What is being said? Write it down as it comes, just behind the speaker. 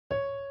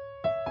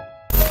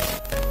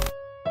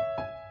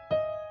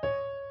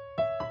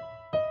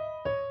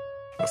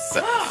What's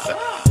up? What's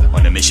up?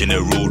 On a mission to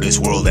rule this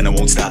world, and I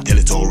won't stop till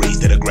it's all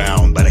raised to the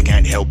ground. But I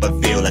can't help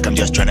but feel like I'm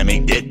just trying to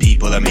make dead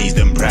people amaze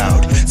them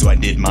proud. So I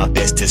did my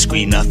best to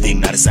scream nothing,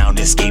 not a sound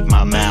escaped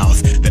my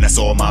mouth. Then I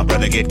saw my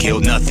brother get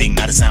killed, nothing,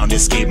 not a sound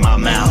escaped my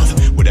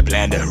mouth. With a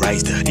plan to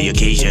rise to the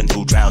occasion,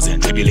 through trials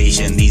and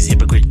tribulation, these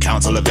hypocrite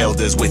council of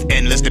elders with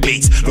endless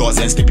debates, laws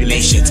and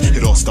stipulations.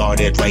 It all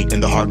started right in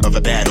the heart of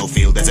a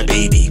battlefield. As a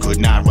baby, could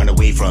not run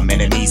away from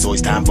enemies, so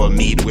it's time for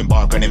me to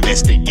embark on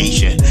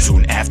investigation.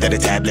 Soon after, the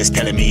tablets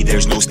telling me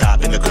there's no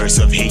stopping the curse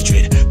of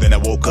hatred. Then I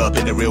woke up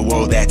in the real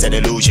world, that's an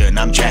illusion.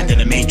 I'm trapped in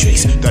the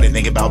matrix, started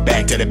thinking about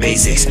back to the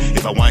basics.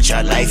 If I one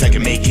shot life, I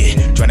can make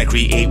it. Trying to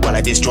create while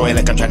I destroy,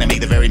 like I'm trying to make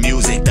the very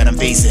music that I'm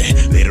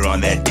facing. Later on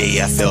that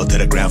day, I fell to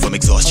the ground from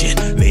exhaustion.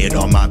 Laying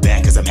on my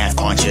back cause I'm half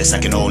conscious, I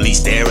can only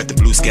stare at the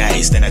blue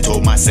skies. Then I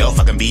told myself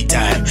I can beat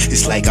time.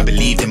 It's like I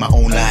believed in my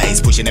own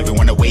lies, pushing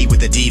everyone away with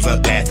the diva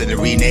path and the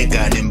renegade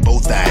gun in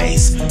both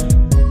eyes.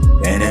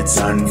 And it's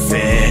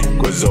unfair,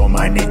 cause all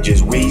my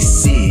ninjas we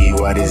see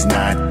what is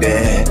not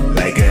there,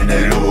 like an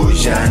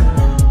illusion.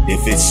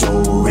 If it's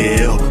so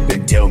real,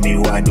 then tell me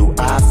why do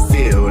I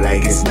feel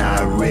like it's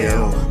not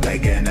real,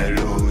 like an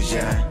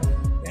illusion.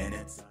 And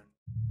it's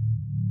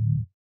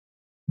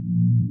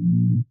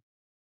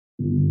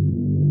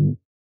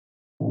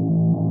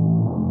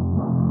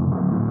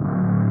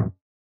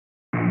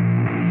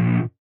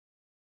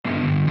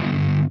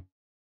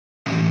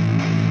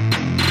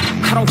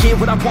I don't get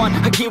what I want,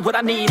 I get what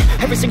I need.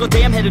 Every single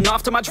day I'm heading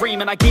off to my dream,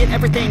 and I get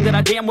everything that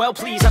I damn well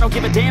please. I don't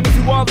give a damn if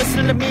you all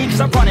listening to me, cause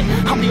I run it.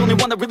 I'm the only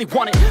one that really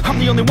want it, I'm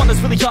the only one that's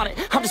really on it.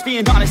 I'm just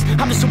being honest,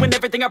 I'm just doing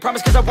everything I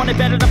promise, cause I want it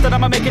bad enough that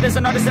I'ma make it as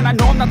an artist. And I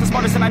know I'm not the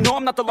smartest, and I know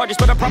I'm not the largest,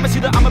 but I promise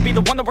you that I'ma be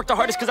the one that worked the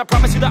hardest. Cause I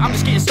promise you that I'm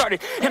just getting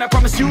started, and I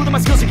promise you that my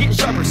skills are getting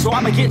sharper. So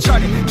I'ma get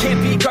charted,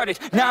 can't be guarded.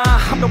 Nah,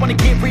 I'm the one to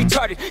get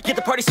retarded. Get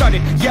the party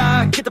started,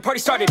 yeah, get the party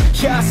started.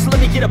 Yeah, so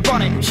let me get up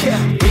on it, yeah.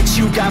 Bitch,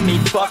 you got me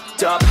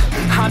fucked up,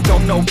 I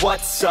don't know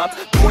what's up.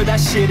 Pour that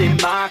shit in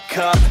my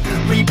cup,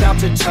 we bout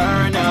to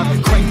turn up.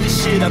 Crank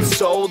this shit up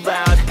so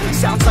loud,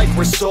 sounds like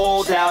we're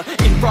sold out.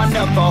 In front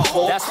of a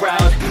whole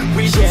crowd,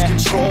 we lose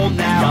control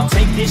now. Y'all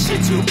take this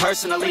shit too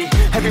personally,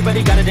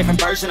 everybody got a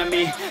different version of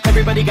me.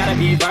 Everybody gotta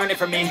be learning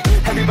from me,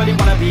 everybody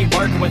wanna be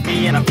working with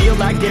me. And I feel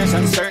like there's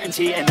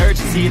uncertainty and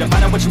urgency to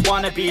find out what you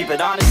wanna be.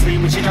 But honestly,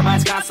 we change our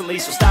minds constantly,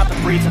 so stop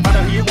and breathe and find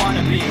out who you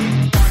wanna be.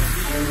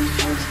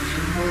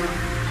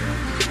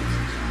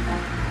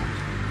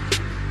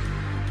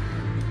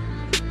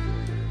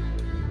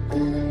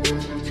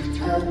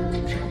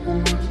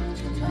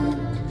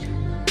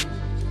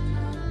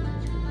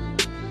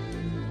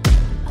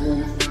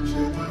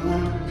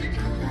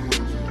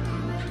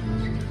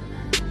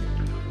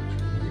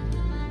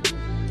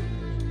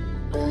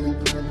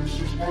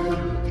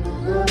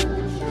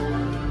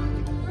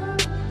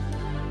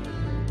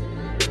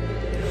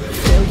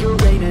 Failure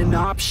ain't an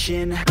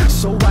option,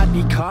 so I'd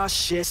be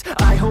cautious.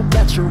 I hope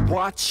that you're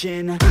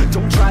watching,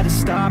 don't try to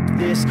stop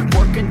this.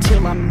 Work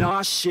until I'm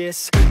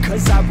nauseous,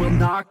 cause I will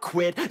not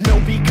quit. No,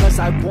 because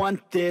I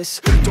want this,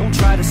 don't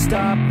try to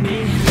stop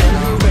me.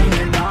 Failure ain't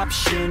an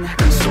option,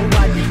 so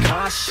I'd be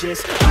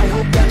cautious. I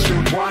hope that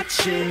you're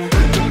watching,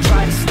 don't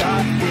try to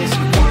stop this.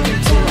 Work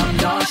until I'm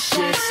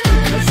nauseous,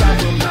 cause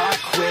I will not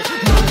quit.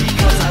 No,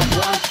 because I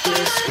want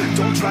this,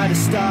 don't try to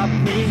stop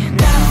me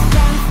now.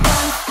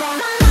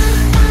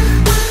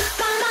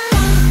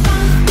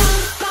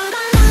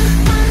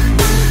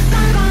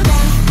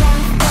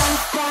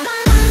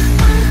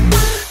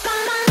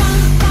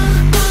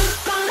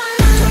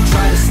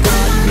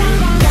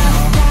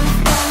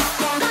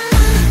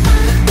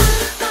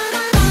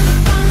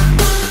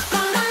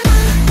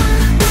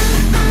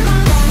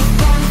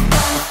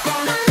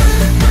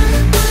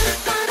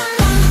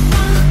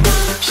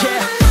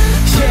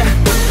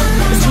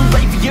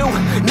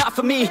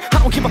 Me, I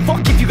don't give a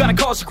fuck if you got a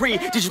college degree.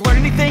 Did you learn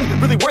anything?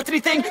 Really worth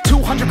anything?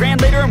 200 grand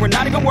later and we're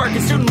not even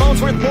working. Student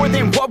loans worth more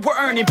than what we're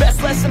earning.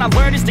 Best lesson I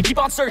learned is to keep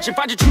on searching.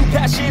 Find your true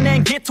passion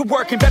and get to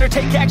work. And better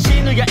take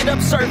action or you end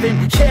up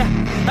serving. Yeah,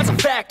 that's a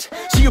fact.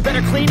 So you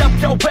better clean up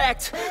your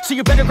act. So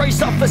you better grow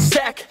yourself a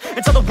sack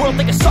and tell the world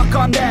they can suck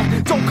on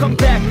that. Don't come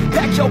back,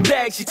 pack your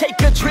bags. You take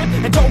a trip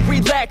and don't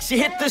relax. You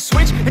hit the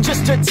switch and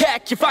just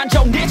attack. You find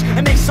your niche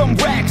and make some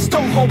racks.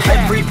 Don't hold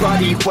back.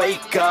 Everybody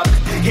wake up,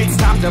 it's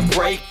time to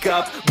break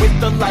up with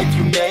the life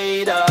you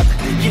made up.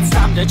 It's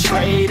time to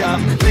trade up,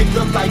 live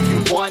the life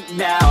you want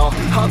now,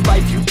 a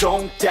life you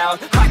don't doubt.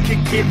 I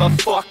could give a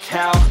fuck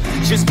how,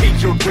 just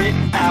figure it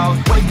out.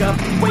 Wake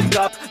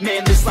up,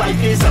 man, this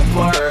life is a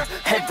blur.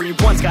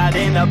 Everyone's got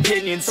an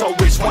opinion, so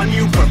which one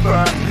you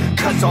prefer?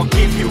 Cause I'll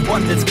give you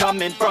one that's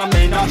coming from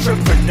an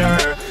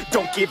entrepreneur.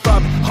 Don't give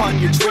up on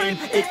your dream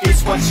if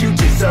it's what you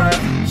deserve.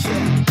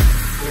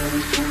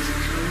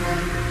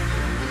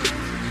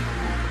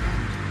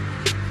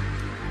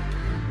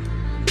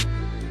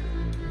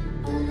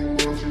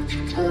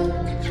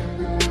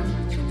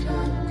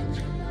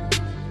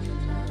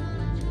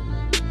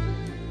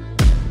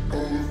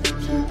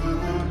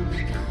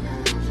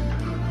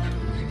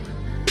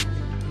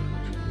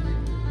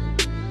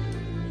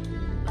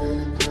 All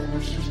the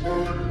promises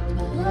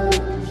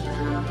made,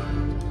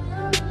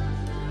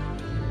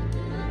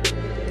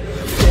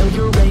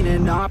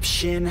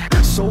 option,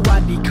 so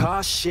I'd be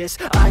cautious.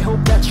 I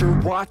hope that you're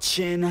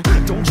watching.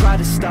 Don't try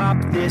to stop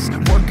this,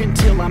 work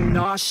until I'm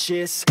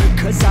nauseous.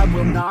 Cause I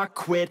will not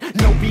quit,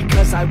 no,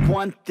 because I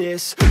want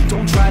this.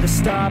 Don't try to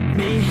stop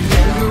me,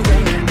 failure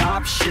ain't an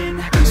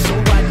option, so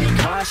I'd be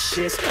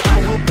cautious.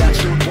 I hope that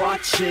you're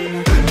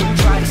watching. Don't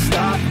try to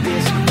stop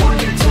this,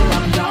 work until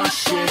I'm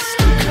nauseous.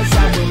 Cause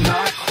I will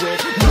not quit,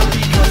 no,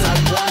 because I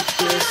want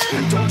this.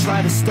 Don't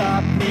try to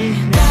stop me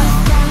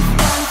now.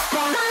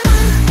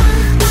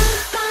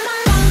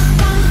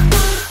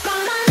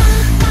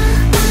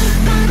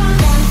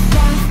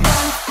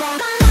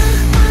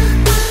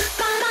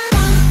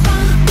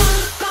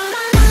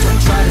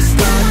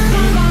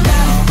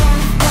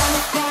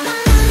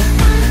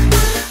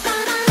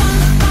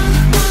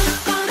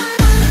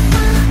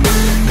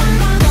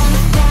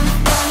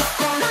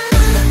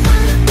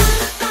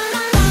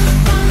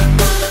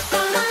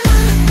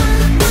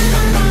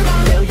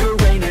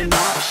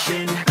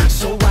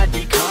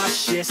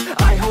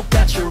 I hope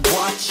that you're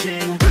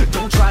watching.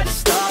 Don't try to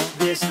stop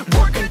this,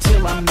 work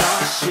until I'm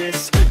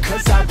nauseous.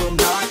 Cause I will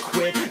not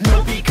quit,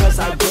 no, because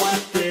I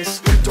want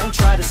this. Don't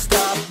try to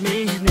stop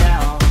me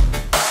now.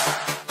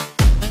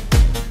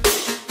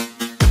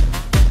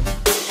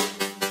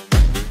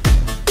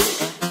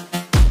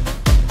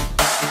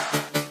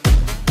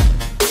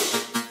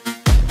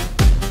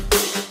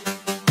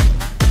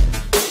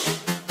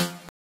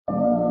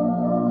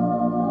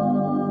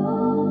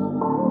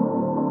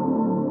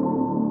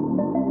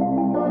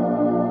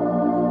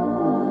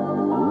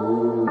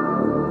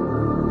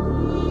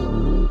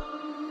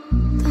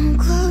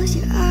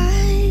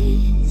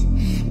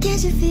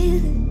 Can't you feel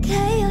the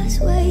chaos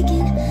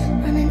waking,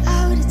 running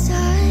out of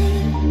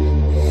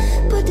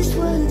time? But this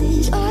world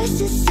is ours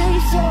to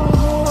save, so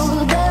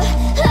hold the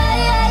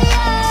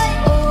light.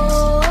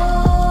 Oh,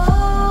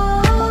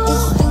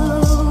 it's do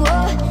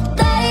or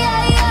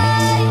die.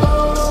 Oh,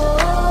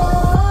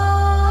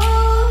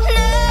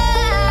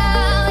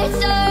 now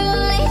it's our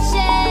only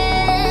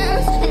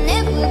chance, and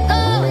if we're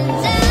going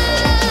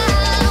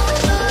down,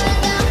 we're going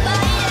down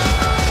fighting,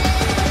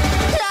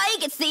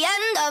 like it's the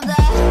end of the.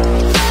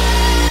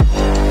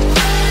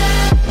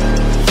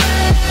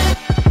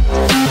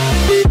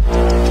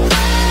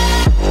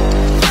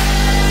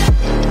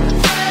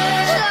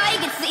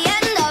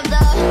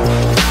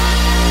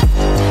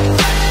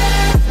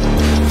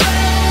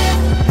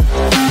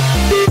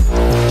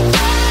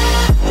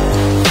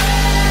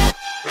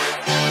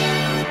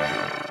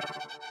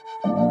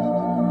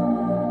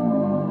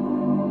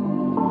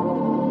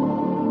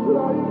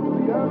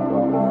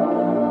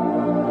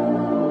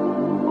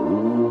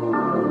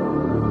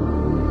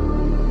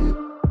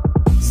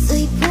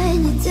 Sleep when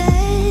you're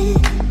dead,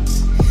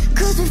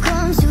 cause we've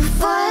come too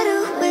far to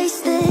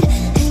waste it,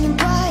 hanging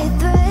by a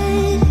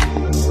thread.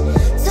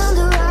 Time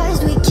to rise,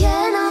 we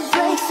cannot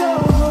break, so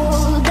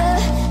hold the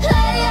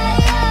light.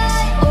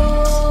 Oh,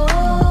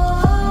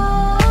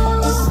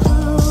 it's do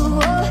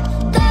or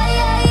die.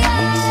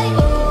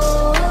 Oh,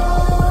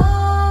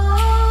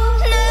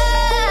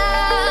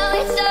 now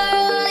it's our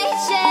only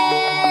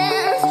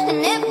chance, and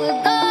if we're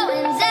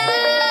going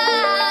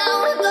down,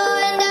 we're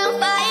going down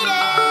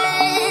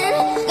fighting.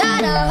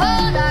 Gotta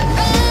hold our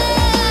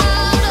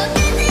ground,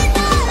 this is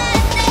our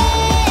last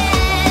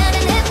stand.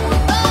 And if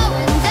we're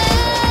going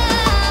down,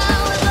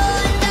 we're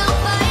going down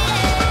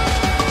fighting,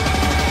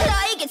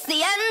 like it's the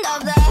end of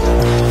the.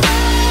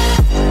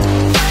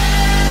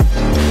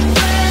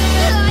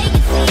 Like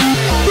it's the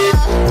end of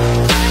the.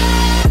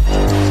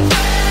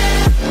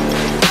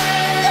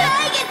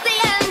 Like it's the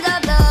end of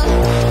the.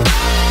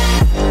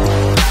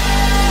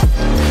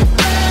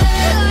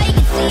 Like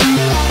it's the end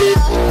of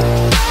the.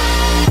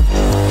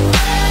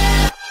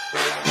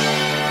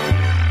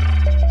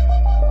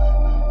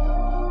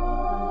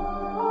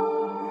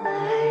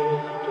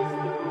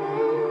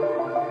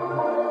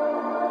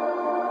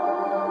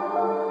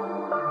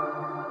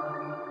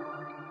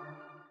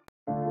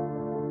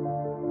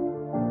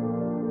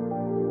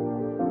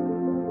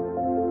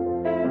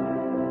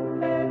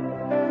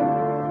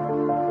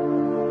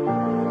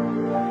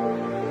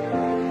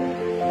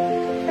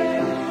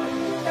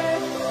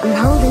 I'm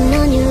holding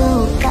on your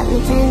rope, got me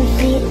 10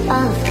 feet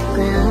off the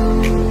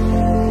ground.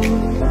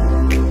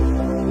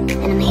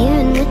 And I'm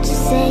hearing what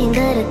you're saying,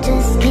 but I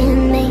just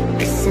can't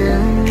make a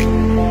sound.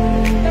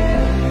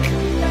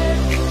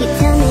 You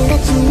tell me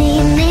that you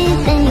need me,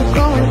 then you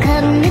go and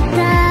cut me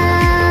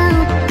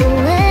down. But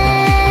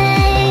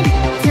wait,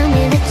 tell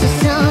me that you're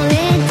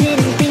sorry,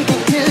 didn't think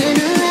I'd turn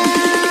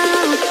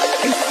around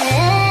and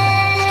say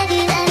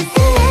that it's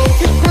too late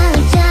to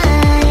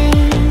apologize.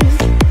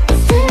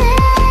 It's too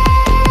late.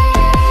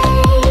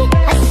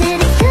 I said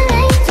it's too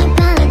late to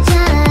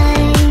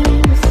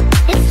apologize.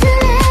 It's too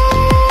late.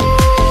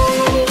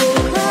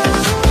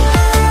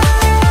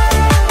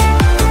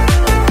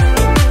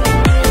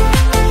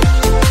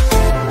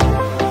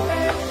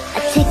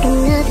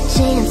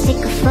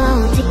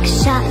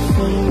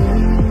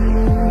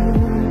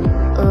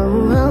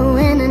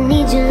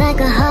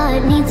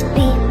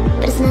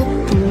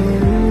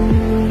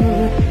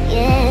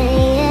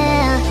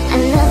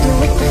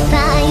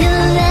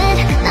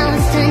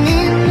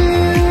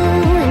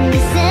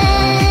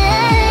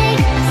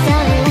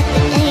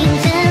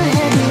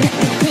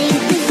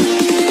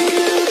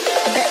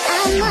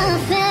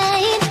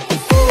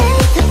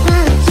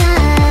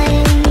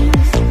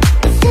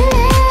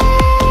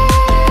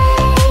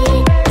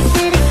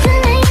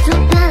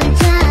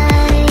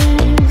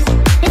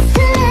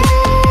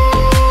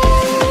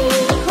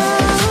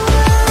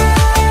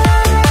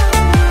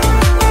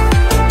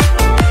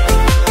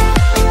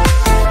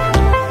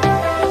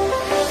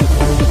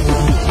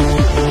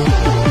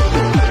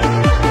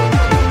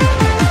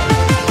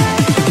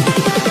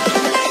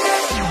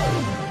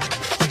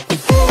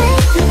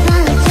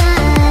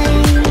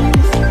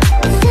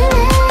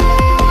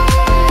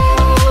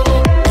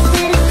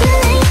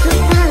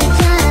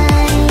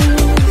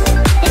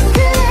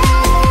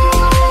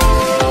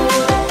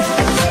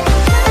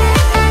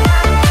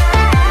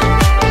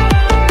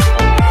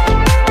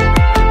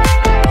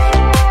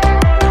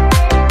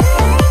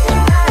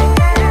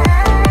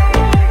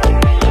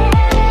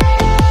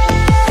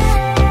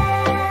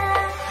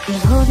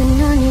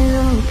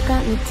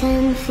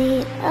 10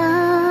 feet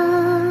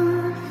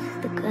off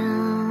the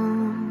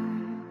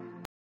ground.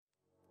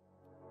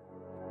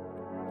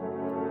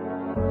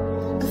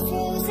 A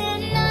frozen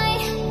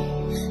night,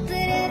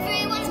 but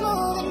everyone's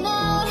moving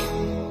on.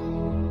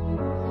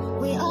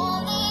 We all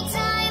need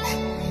time,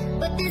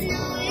 but there's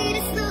no way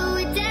to slow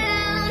it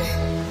down.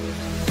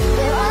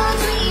 We're all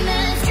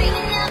dreamers,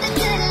 dreaming of the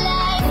good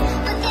life,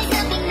 but there's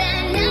nothing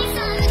that nice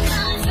on the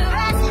cards for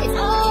us. It's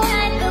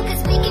alright though,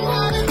 'cause we can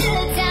have a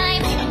good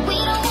time, and we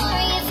don't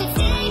worry if it's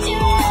dangerous.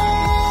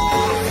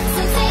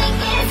 So take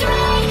this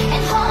ride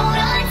and hold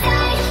on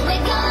tight.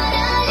 We're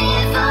gonna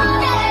live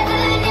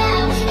forever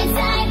now, and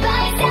side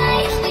by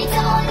side, we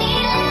don't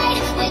need light.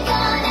 We're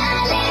gonna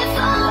live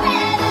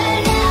forever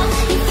now.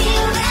 You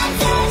feel that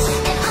touch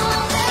and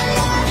all the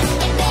love,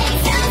 it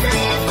makes us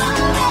live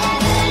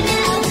forever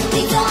now.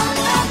 We don't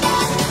look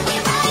back, we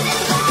rise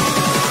and fly.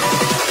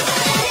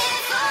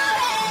 Live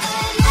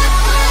forever now.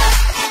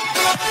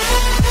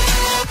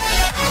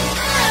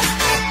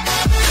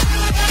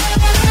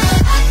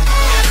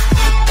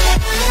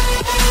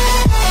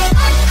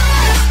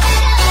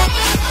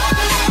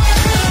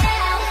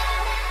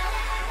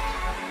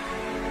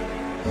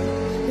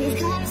 We've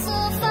come so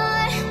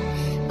far,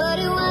 but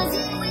it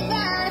wasn't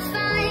without a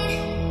fight.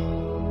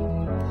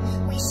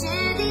 We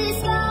share these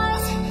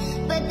scars,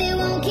 but they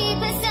won't keep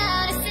us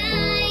out of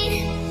sight.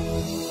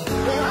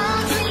 We're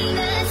all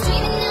dreamers,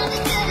 dreaming of the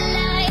good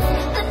life,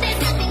 but there's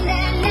nothing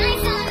that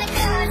nice on the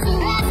cards for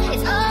us.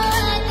 It's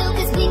alright though,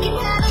 'cause we can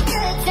have a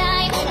good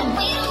time, and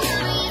we don't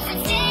worry if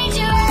it's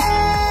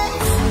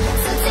dangerous.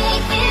 So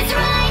take this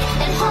ride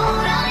and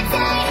hold on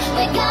tight.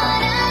 We're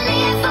gonna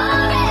live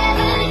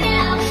forever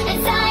now, and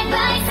side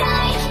by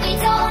side, we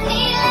don't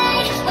need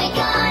light. We're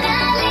gonna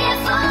live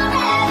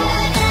forever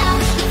now.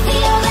 You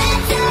feel that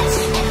touch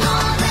and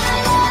all the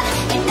love,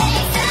 it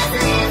makes us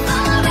live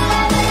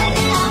forever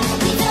now.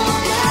 We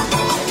don't look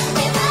back,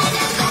 we rise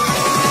and fly.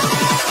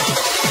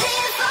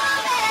 Live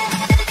forever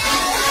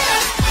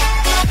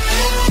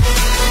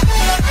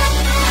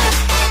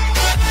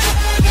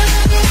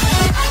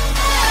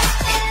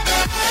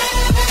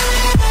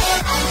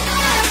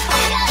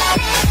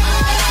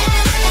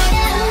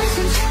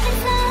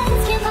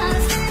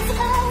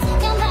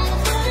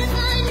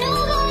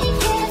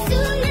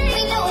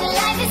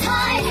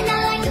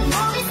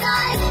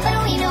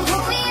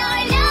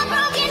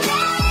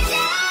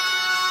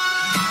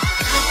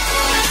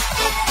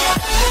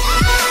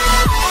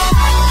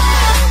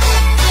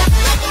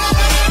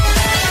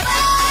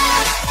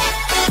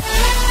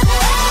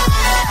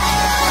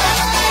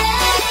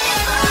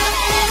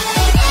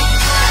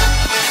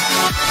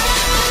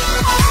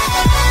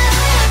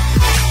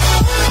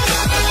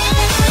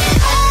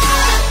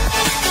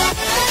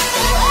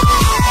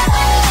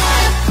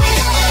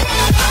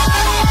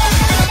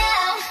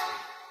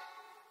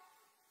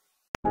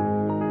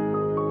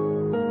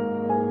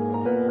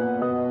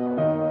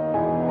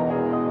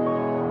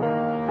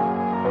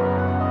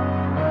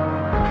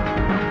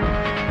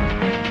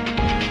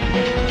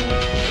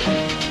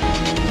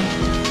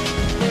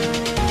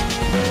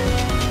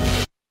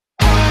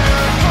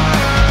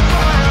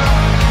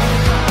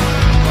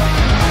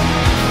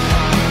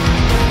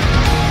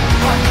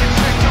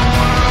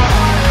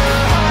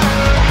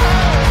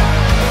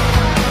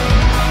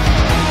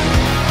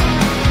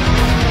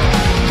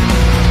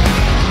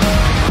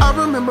I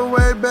remember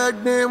way back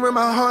then when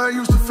my heart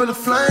used to feel a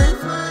flame.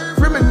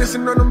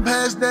 Reminiscing on them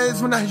past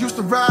days when I used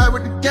to ride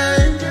with the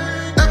gang.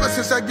 Ever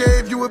since I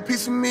gave you a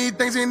piece of me,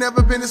 things ain't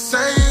never been the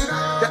same.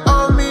 That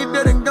old me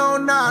didn't go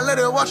now, I let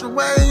it wash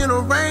away in the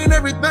rain.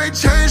 Everything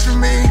changed for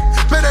me.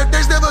 Better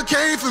days never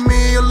came for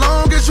me, as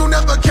long as you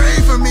never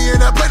came for me.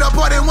 And I played a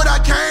part in what I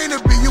came to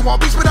be. You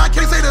want peace, but I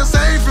can't say the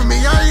same for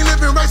me. I ain't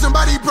living right,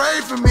 somebody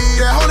pray for me.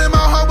 That hole in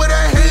my heart where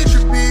that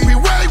hatred be. We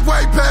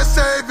way past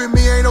saving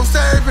me, ain't no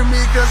saving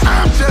me, 'cause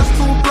I'm just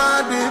too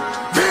blinded.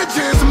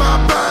 Vengeance my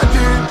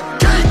body,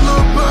 can't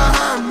look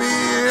behind me.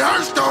 It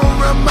hurts, don't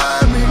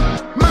remind me.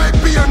 Might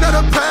be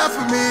another path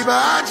for me, but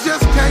I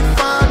just can't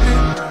find it.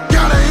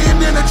 Gotta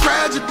end in a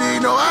tragedy,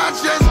 no, I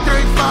just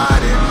can't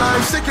find it.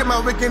 I'm sick of my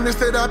wickedness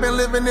that I've been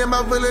living in.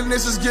 My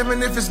willingness is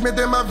given. If it's meant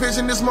that my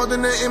vision is more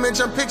than the image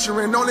I'm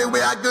picturing. Only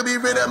way I could be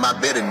rid of my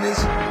bitterness.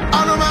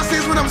 All of my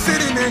sins when I'm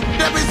sitting in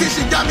that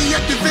position got me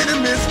acting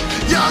venomous.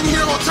 Young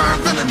hero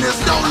turned villainous.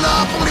 No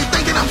love, only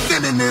thinking I'm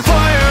sending this.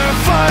 Fire,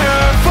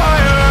 fire,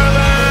 fire,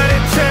 let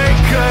it take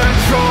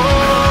control.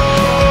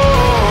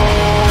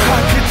 I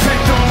could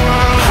take the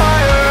world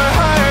higher,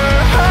 higher,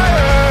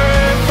 higher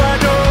if I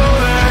don't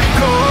let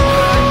go.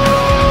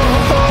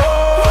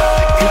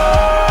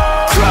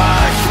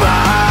 Crush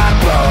my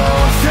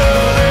bones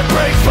till it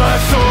breaks my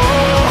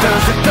soul.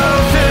 There's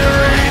 1,000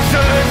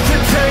 reasons to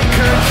take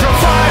control.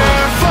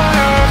 Fire,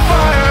 fire,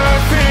 fire,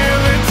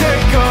 feel it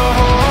take a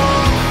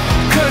hold.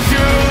 'Cause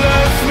you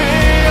left me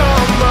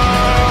on my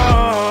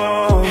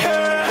own.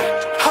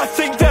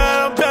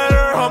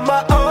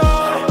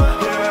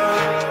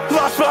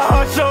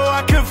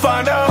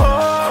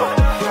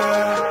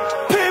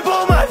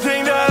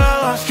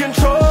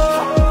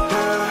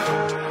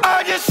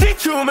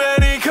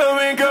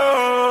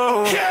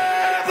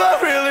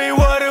 But really,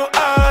 what do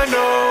I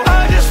know?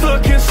 I just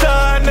look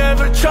inside,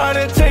 never try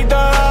to take the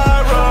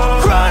high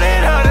road.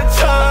 Running out of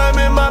time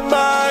in my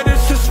mind,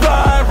 it's a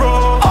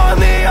spiral. On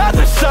the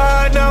other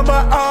side, now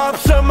my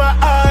ops are my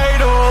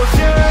idols,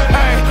 yeah.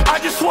 Hey, I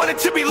just wanted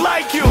to be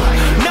like you.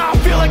 Now I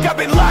feel like I've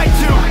been lied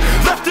to.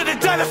 Left to the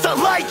dentist, I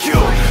like you.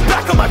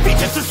 Back on my feet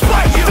just to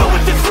spite you. Filled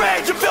with this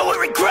rage, I'm filled with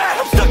regret.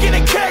 I'm stuck in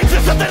a cage,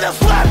 there's nothing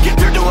else left. Get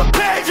through to a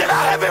page that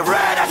I haven't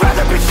read. I'd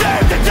rather be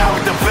saved than down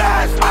with the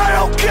best. I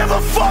don't give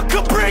a fuck,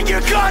 I'll bring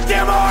your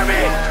goddamn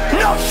army.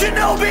 No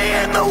shinobi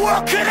in the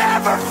world could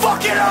ever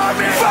fucking harm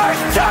me.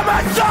 First time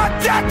I saw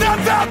death, I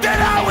vowed that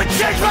I would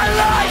change my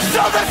life.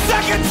 So the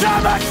second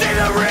time I see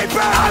the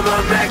reaper, I'ma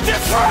make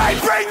this right.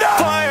 Bring the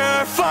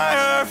fire,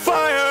 fire,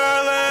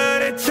 fire,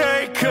 let it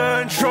take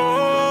control.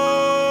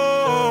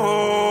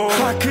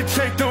 I could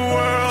take the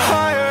world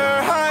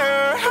higher,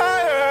 higher,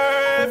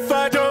 higher if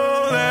I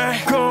don't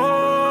let go.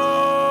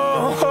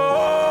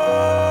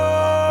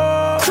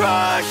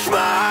 Crush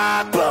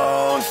my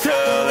bones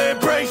till it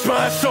breaks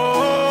my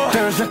soul.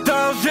 There's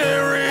 1,000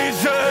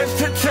 reasons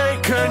to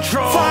take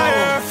control.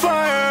 Fire,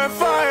 fire,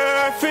 fire,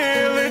 I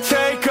feel it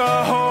take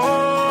a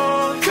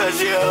hold.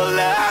 'Cause you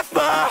left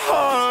my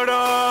heart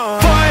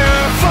on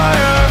fire,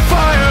 fire,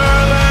 fire,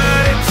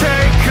 let it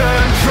take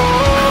control.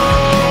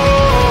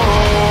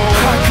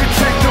 I could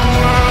take the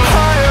world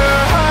higher,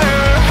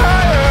 higher,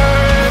 higher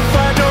if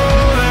I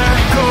don't let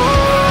go.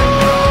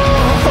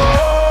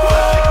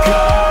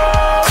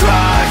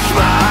 Crush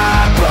my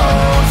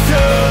bones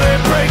till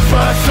it breaks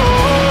my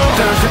soul.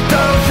 There's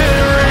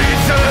 1,000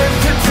 reasons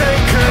to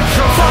take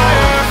control.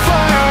 Fire,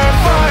 fire,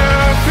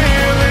 fire,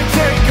 feel it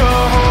take a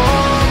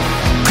hold.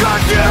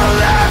 'Cause you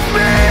left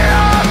me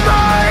on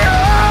my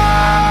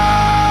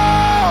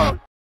own.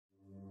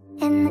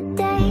 In the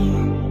day,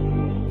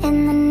 in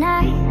the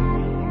night,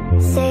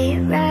 say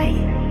it right,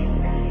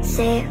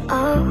 say it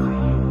all.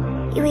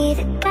 You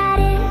either got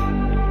it,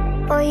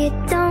 or you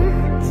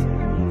don't.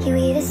 You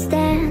either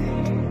stand,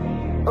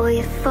 or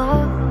you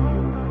fall.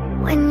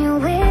 When your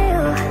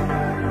will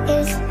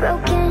is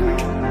broken,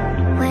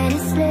 when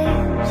it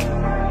slips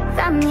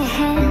from your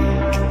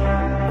hand,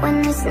 when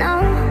there's no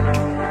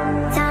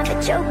time for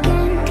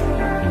joking,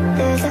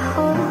 there's a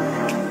hole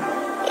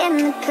in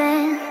the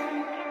plan.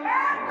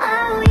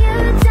 Oh, you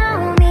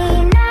told me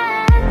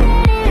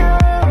nothing at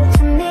all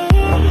to me.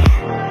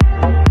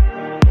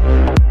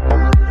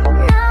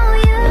 No,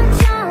 you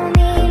told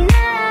me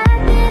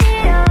nothing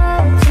at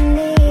all to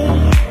me.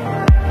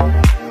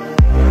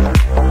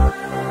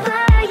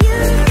 But you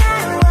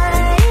got what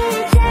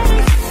it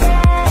takes to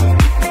set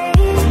me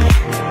free.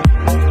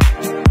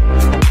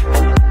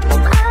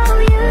 Oh,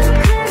 you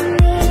could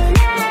mean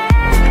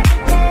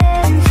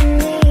everything to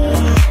me.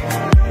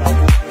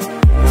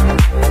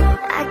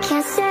 I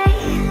can't say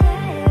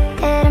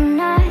that I'm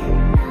not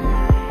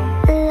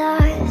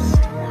lost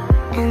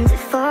and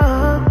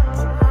default.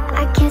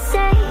 I can't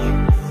say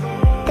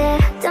that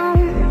I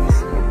don't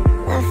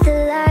love the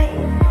light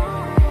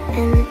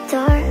and the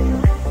dark.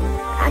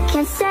 I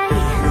can't say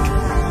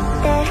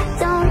that I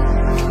don't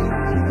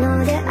know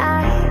that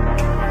I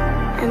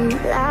am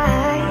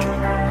alive.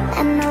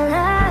 And I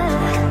love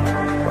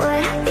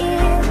what I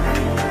feel.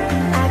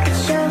 I could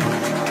show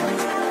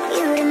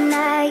you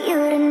tonight, you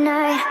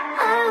tonight.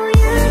 Oh,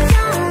 you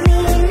told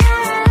me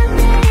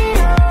nothing at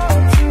all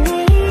to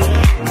me.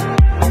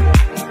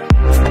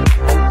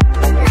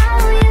 No,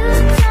 you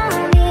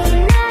told me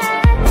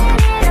nothing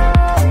at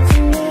all to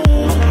me.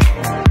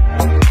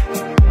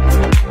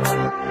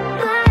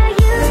 But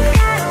you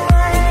got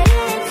what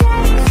it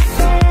takes to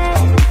set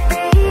me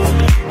free.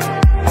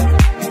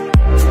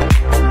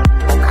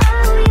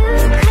 Oh, you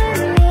could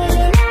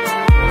mean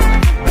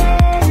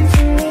everything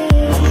to me.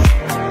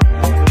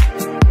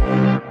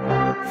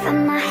 From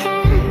my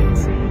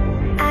hands,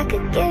 I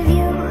could give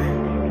you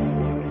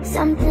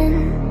something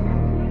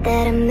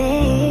that I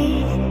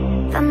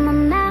made. From my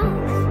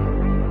mouth,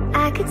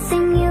 I could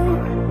sing you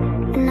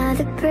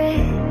another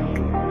brick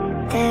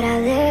that I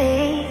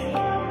laid.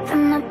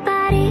 From my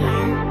body,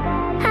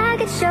 I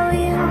could show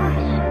you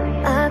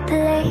a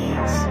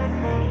place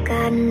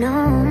God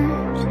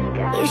knows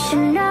you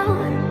should know.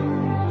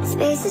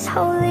 Space is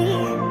holy.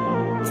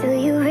 Do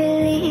you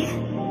really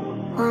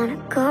wanna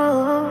go?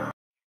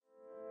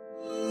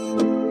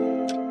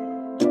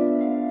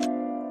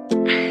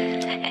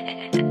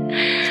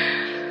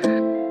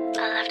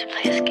 I love to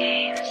play these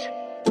games.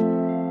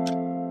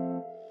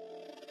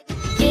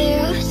 You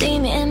see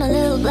me in my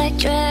little black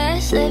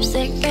dress,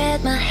 lipstick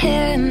red, my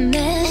hair a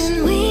mess.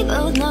 And we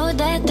both know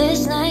that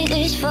this night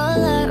is full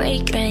of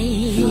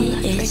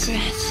regrets.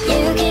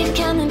 You keep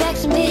coming back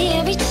to me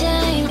every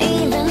time,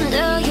 even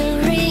though you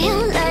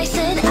realize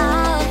that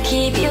I'll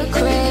keep you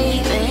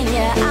craving.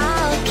 Yeah,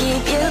 I'll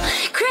keep you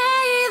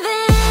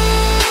craving.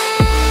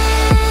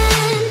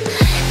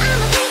 I'm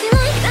a baby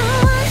like no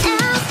one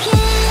else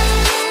can.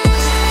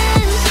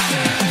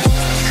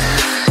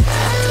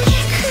 I'll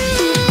keep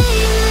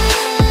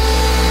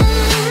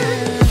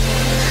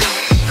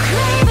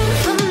craving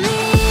for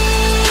me.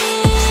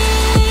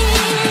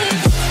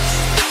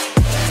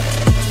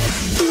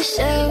 You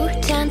said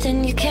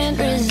and you can't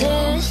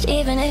resist.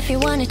 Even if you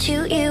wanted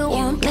to, you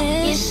won't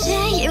miss. You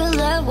say you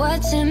love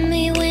what's in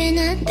me when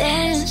I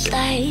dance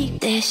like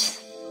this.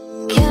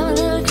 Come a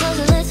little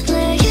closer, let's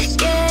play a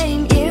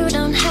game. You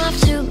don't have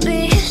to be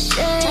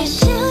ashamed. I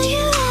show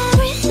you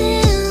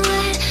everything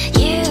what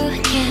you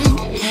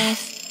can't have.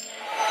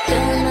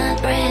 Feel my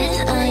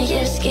breath on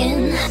your skin.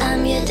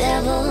 I'm your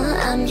devil,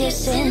 I'm your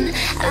sin.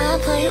 I'll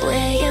play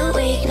with your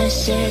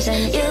weaknesses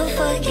and you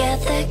forget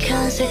the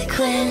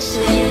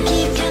consequences. You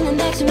keep coming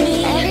back to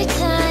me every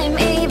time,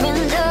 even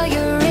though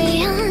you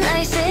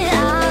realize it.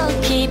 I'll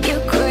keep you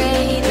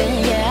craving,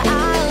 yeah,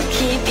 I'll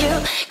keep you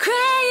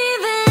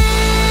craving.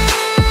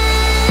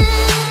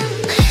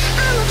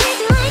 I'm a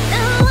crazy like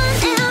no one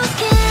else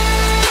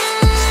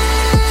can.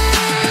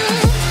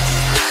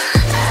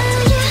 Oh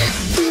yeah,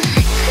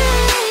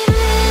 craving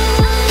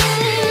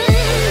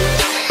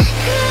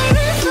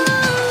for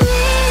me.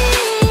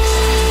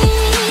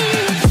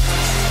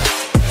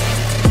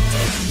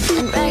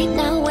 And right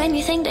now when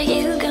you think that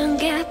you gon'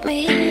 get me,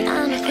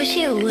 I'ma push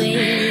you away.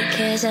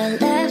 Cause I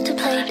love to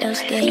play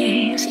those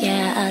games.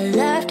 Yeah, I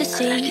love to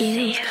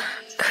see you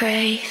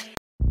crave.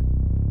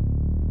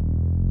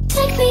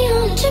 Take me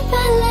on a trip,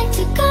 I'd like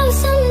to go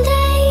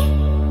someday.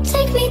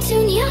 Take me to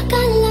New York,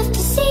 I'd love to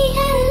see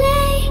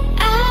LA.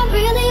 I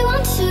really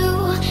want to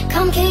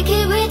come kick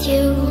it with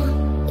you.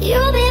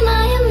 You'll be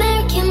my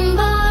American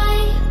boy.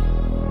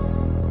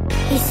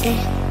 He said,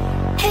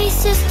 hey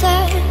sister,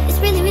 it's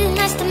really, really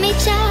nice to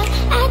meet ya.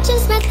 I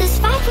just met this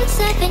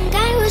 5'7"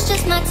 guy who's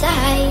just my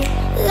type.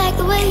 Like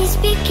the way he's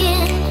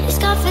speaking, his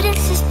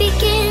confidence is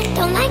speaking.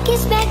 Don't like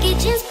his baggy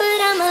jeans, but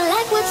I'ma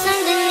like what's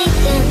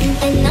underneath them.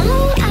 And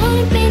no, I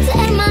ain't been to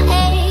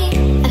MIA.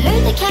 I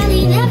heard that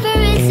Cali never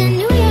is and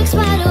New York's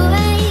wide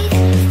awake.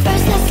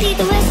 First I see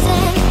the West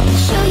End,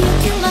 show you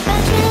to my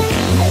bedroom.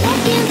 I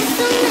like him, this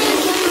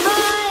American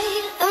boy,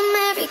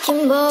 American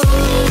boy.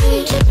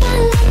 Trip,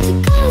 I'd like to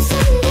go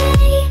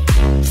someday.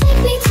 Take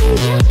me to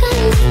New York, I'd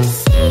like to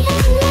see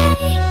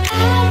LA.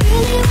 I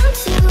really want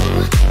to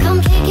come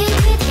kick it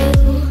with you.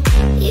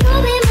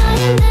 You'll be my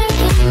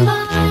American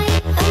boy,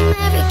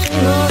 American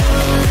boy.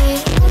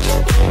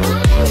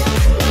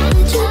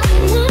 Would you be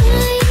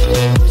mine?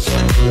 Would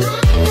you be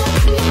mine?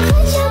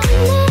 Would you be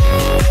mine?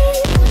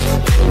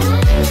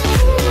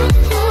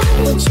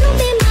 Would you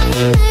be my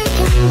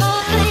American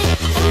boy,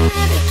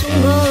 American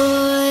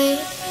boy?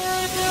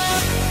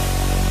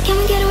 Can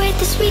we get away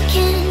this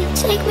weekend?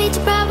 Take me to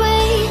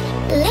Broadway.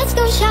 Let's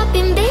go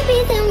shopping, baby,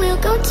 then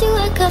we'll go to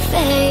a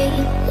cafe.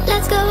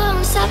 Let's go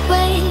on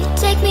Subway,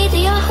 take me to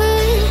your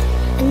hood.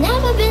 I've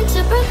never been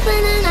to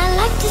Brooklyn and I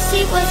like to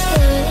see what's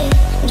good.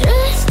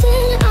 Dressed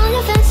in all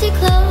your fancy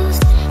clothes,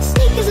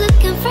 sneakers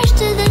looking fresh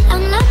to the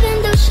I'm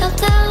loving those shell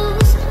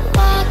toes.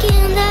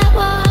 Walking that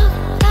walk,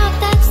 talk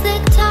that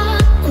slick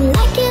talk. I'm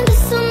liking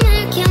this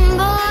American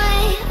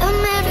boy,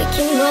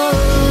 American boy.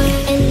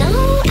 And no,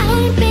 I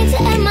ain't been to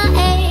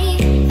MIA.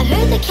 I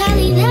heard that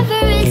Cali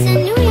never is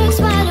and New York's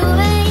wide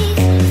awake.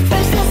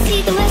 First I see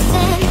the West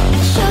End,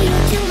 show you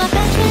to my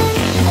bedroom.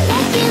 I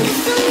like him,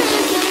 this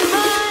American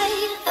boy,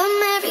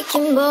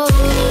 American boy.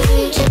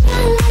 Trip,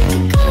 I'd like to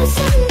go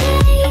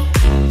someday.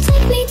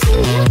 Take me to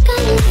New York,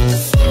 I'd like to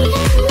see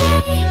LA.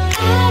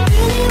 I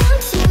really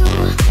want to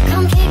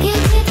come kick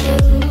it with you.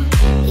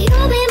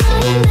 You'll be my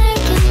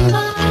American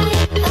boy,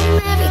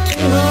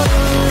 American boy.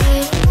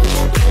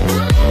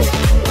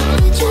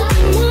 Would you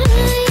be mine?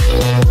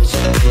 Would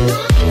you be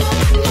mine?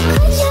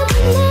 Would you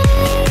be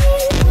mine?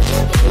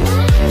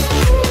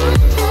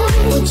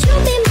 Would you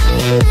be my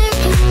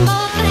American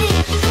boy,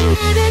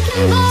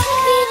 American boy?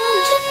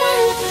 Trip,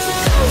 I'd like to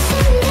go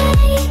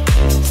someday.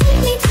 Take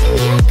me to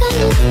New York, I'd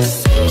like to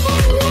see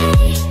LA.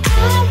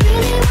 I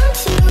really want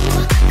to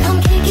come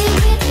kick it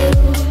with you.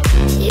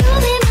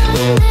 You'll be my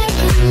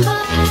American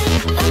boy,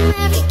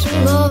 American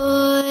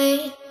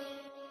boy.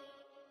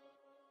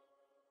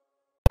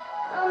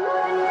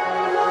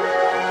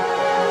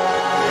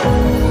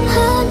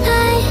 All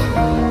night,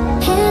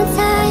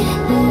 inside,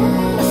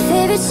 my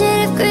favorite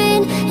shade of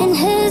green in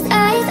his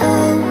eyes.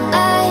 Oh,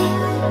 I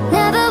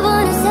never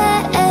wanna say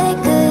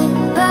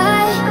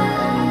goodbye.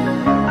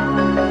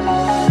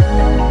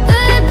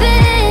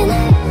 Bourbon,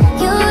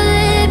 your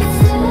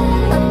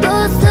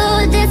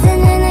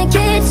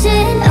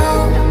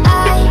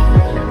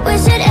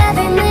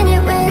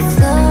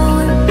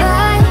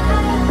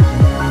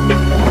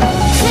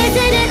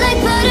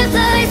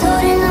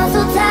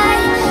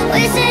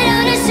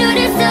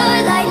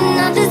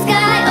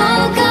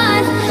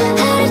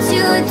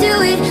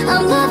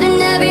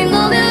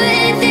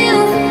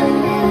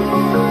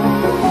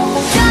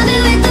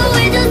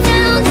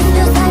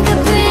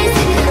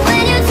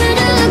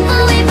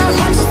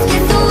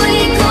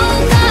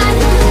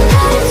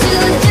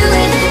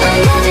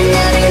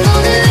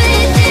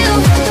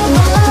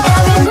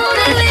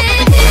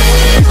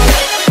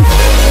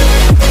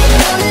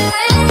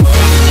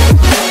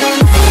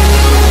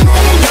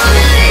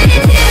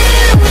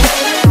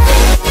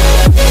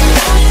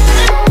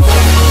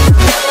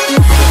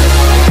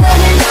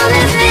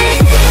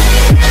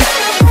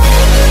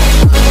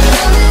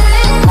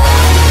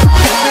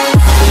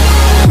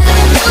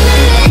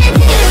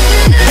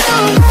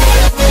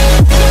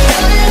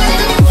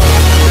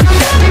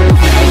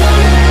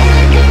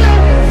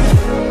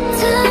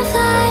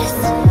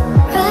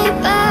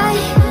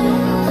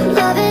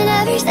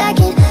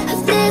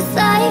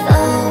feels like,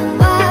 oh,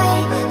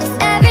 why does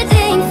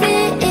everything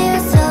feel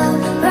so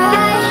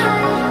right?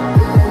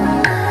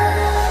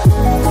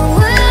 The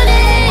world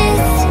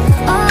is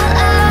all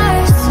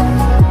ours.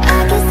 I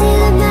can see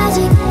the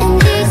magic in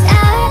these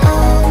eyes.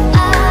 Oh,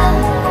 I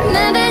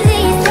remember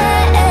these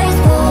days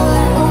for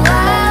a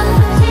while.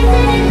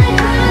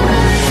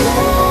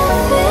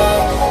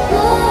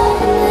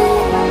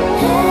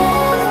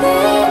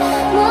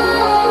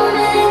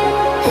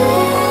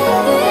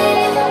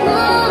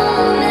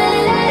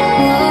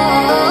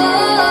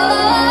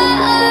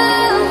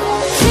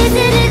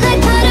 Chasing it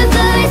like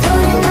butterflies,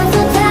 holding on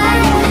so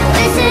tight.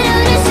 Wishing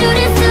on a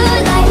shooting star,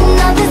 lighting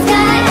up the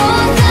sky.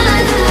 Oh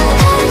God,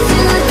 what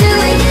you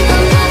doing?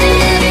 I'm loving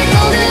every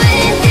moment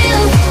with you,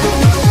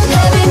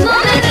 every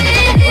moment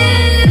with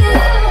you.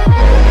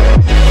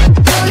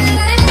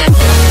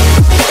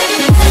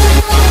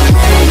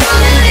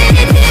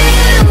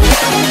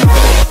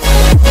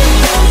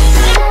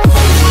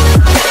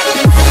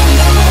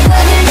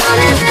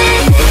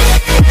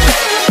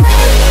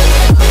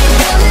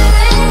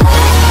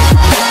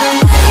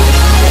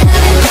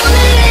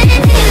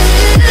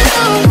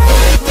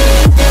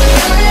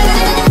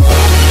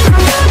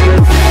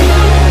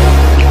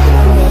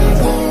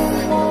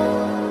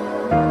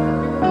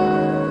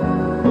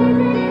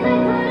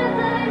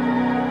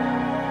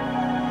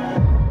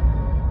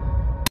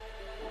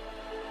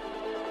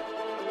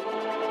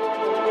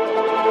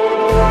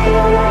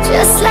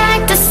 Just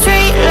like the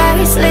street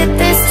lights lit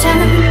this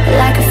town,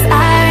 like a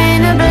fire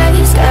in a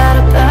blaze,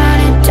 gotta burn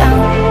it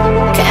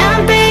down.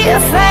 Can't be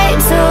afraid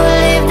to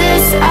leave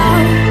this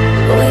out.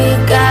 We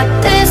got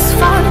this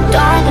far,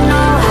 don't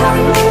know how.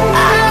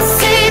 I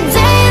see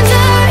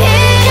danger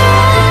in your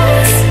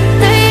eyes.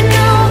 They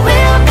know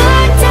we'll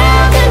burn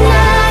down the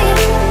night.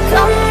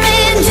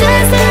 Coming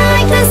just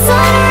like the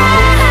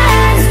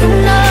sunrise. You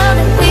know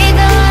that we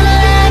gonna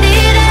let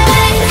it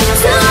rain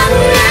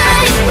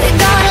tonight. We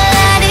gonna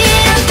let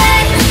it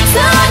rain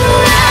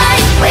tonight.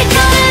 We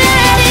gonna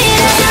let it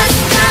just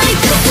like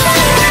the sunrise. We gonna let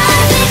it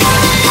rain.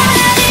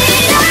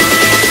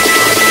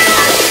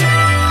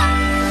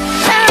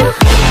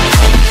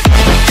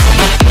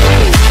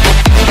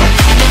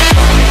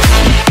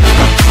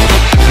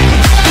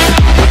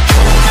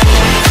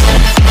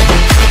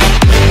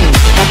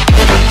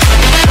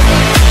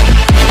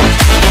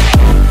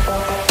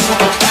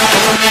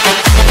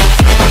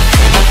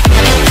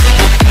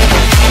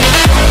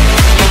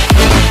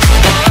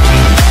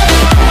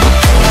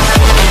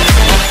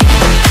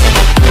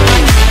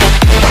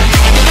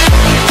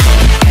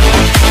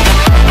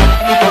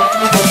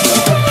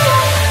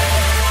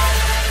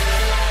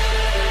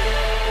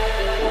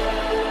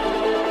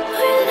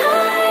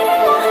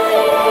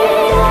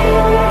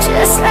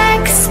 Just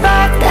like a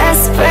spark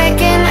that's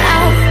breaking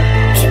out.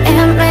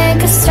 Can't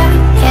make a stop,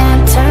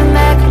 can't turn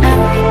back now.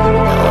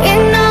 We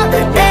know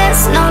that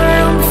there's no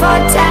room for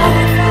doubt.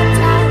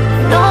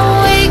 No,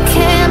 we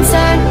can't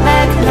turn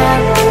back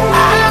now.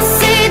 I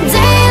see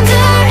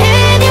danger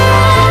in your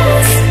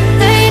eyes.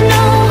 They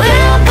know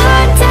we'll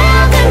burn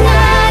down the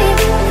night.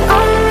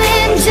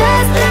 Coming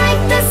just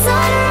like the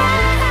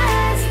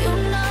sunrise. You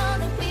know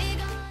that we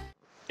gon'.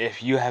 If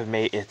you have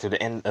made it to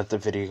the end of the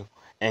video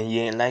and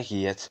you ain't like it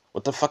yet,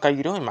 what the fuck are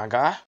you doing, my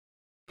guy?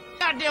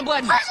 Goddamn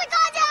button! Push the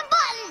goddamn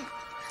button!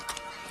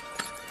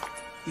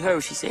 You heard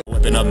what she said.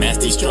 Weapon of mass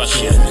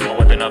destruction.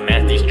 Weapon of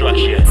mass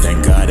destruction.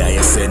 Thank God I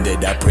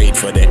ascended. I prayed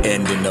for the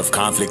ending of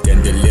conflict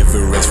and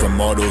deliverance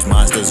from all those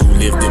monsters who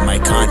lived in my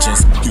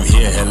conscience. You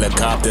hear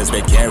helicopters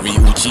that carry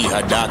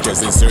Uchiha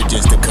doctors and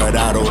surgeons to cut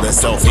out all the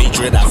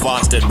self-hatred I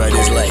fostered, but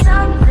it's like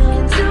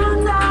Something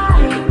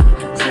tonight,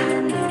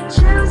 sending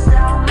chills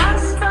down my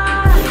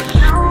spine.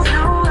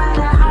 Nowhere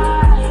to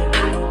hide.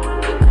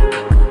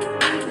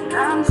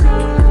 I'm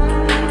terrified.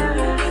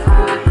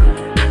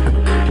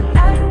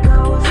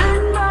 Echoes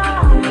and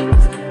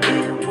moans,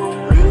 it won't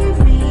leave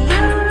me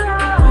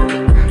alone.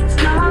 It's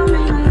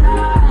coming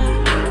alive.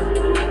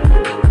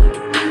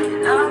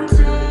 I'm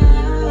terrified.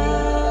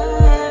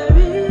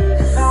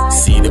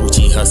 see the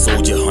Uchiha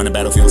soldier on the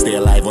battlefield, stay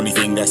alive, only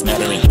thing that's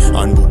mattering.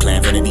 Unbu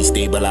clan finna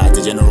destabilize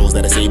the generals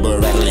that are saber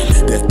rattling.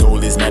 Death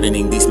toll is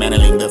maddening,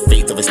 dismantling the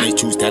fate of a snake,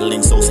 choose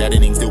tattling, so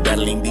saddening, still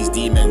battling these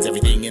demons.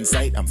 Everything in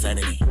sight, I'm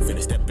flattening.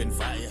 Finna step in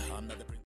fire.